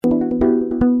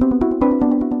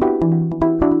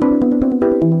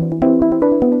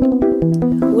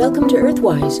to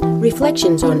Earthwise,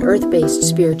 Reflections on Earth-Based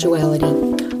Spirituality.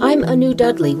 I'm Anu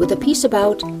Dudley with a piece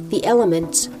about the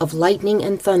elements of lightning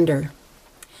and thunder.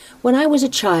 When I was a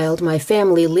child, my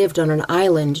family lived on an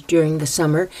island during the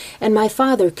summer, and my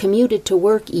father commuted to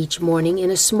work each morning in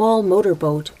a small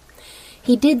motorboat.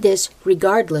 He did this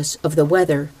regardless of the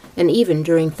weather, and even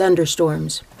during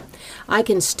thunderstorms. I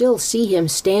can still see him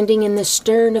standing in the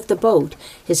stern of the boat,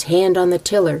 his hand on the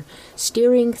tiller,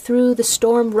 steering through the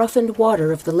storm-roughened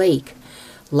water of the lake,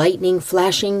 lightning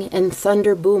flashing and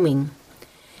thunder booming.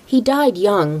 He died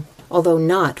young, although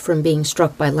not from being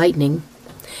struck by lightning.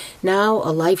 Now,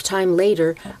 a lifetime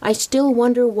later, I still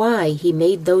wonder why he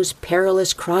made those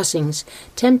perilous crossings,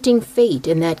 tempting fate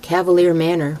in that cavalier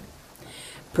manner.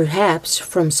 Perhaps,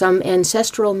 from some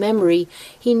ancestral memory,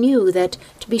 he knew that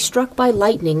to be struck by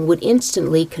lightning would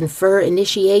instantly confer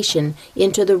initiation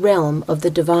into the realm of the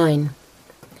divine.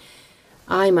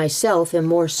 I myself am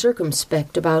more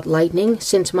circumspect about lightning,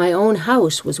 since my own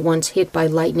house was once hit by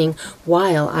lightning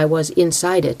while I was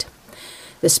inside it.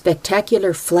 The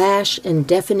spectacular flash and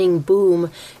deafening boom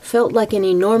felt like an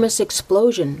enormous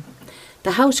explosion.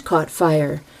 The house caught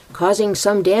fire, causing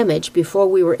some damage before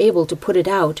we were able to put it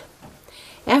out.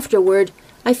 Afterward,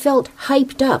 I felt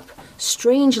hyped up,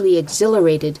 strangely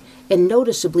exhilarated, and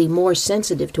noticeably more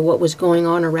sensitive to what was going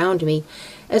on around me,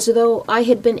 as though I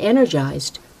had been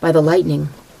energized by the lightning.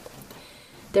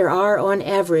 There are, on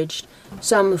average,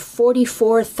 some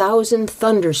 44,000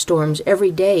 thunderstorms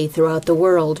every day throughout the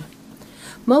world.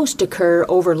 Most occur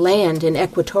over land in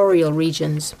equatorial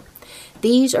regions.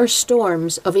 These are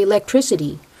storms of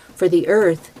electricity, for the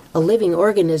Earth, a living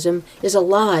organism, is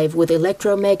alive with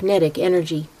electromagnetic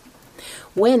energy.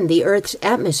 When the Earth's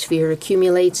atmosphere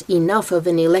accumulates enough of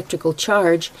an electrical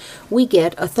charge, we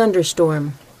get a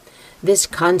thunderstorm. This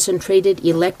concentrated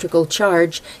electrical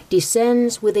charge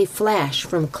descends with a flash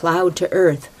from cloud to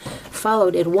Earth,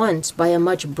 followed at once by a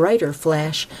much brighter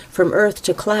flash from Earth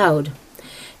to cloud.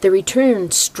 The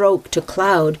return stroke to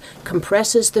cloud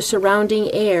compresses the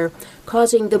surrounding air,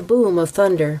 causing the boom of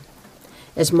thunder.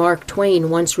 As Mark Twain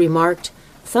once remarked,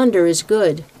 thunder is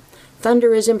good,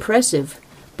 thunder is impressive,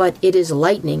 but it is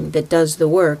lightning that does the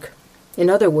work. In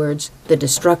other words, the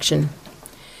destruction.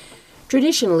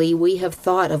 Traditionally, we have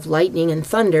thought of lightning and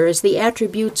thunder as the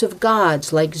attributes of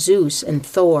gods like Zeus and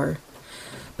Thor.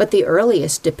 But the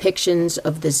earliest depictions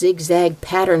of the zigzag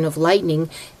pattern of lightning,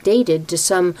 dated to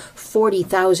some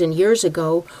 40,000 years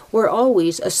ago, were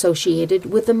always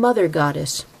associated with the mother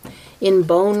goddess. In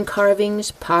bone carvings,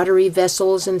 pottery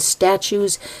vessels, and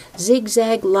statues,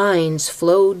 zigzag lines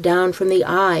flowed down from the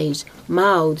eyes,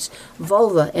 mouths,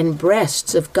 vulva, and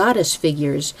breasts of goddess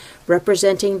figures,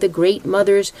 representing the Great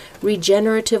Mother's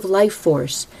regenerative life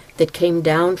force that came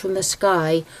down from the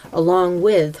sky along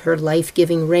with her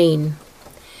life-giving rain.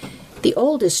 The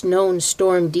oldest known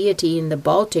storm deity in the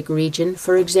Baltic region,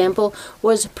 for example,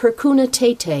 was Perkuna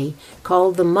Tete,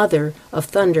 called the Mother of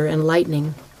Thunder and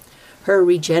Lightning. Her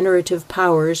regenerative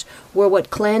powers were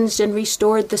what cleansed and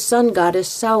restored the sun goddess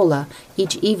Saula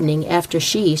each evening after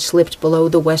she slipped below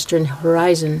the western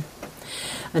horizon.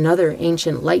 Another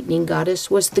ancient lightning goddess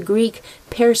was the Greek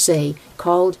Perse,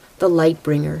 called the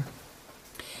Lightbringer.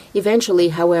 Eventually,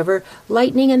 however,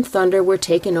 lightning and thunder were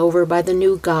taken over by the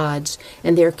new gods,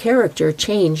 and their character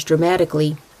changed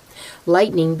dramatically.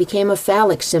 Lightning became a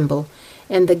phallic symbol,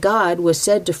 and the god was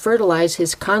said to fertilize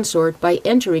his consort by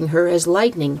entering her as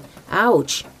lightning.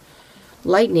 Ouch!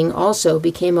 Lightning also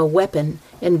became a weapon,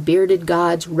 and bearded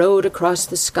gods rode across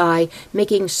the sky,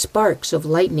 making sparks of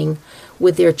lightning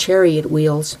with their chariot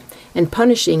wheels, and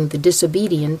punishing the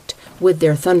disobedient with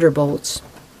their thunderbolts.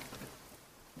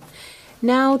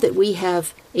 Now that we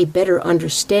have a better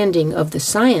understanding of the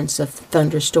science of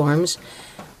thunderstorms,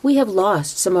 we have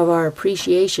lost some of our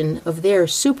appreciation of their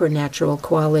supernatural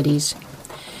qualities.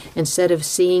 Instead of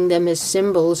seeing them as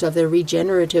symbols of the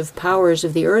regenerative powers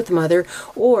of the Earth Mother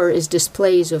or as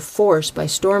displays of force by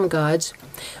storm gods,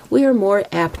 we are more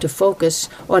apt to focus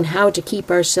on how to keep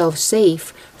ourselves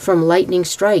safe from lightning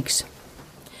strikes.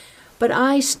 But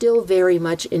I still very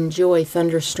much enjoy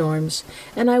thunderstorms,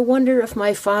 and I wonder if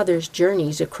my father's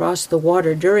journeys across the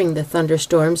water during the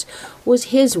thunderstorms was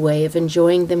his way of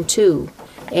enjoying them too,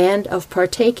 and of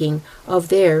partaking of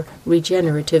their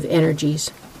regenerative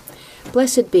energies.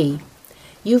 Blessed be.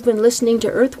 You've been listening to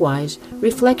Earthwise,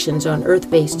 Reflections on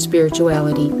Earth-Based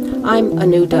Spirituality. I'm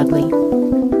Anu Dudley.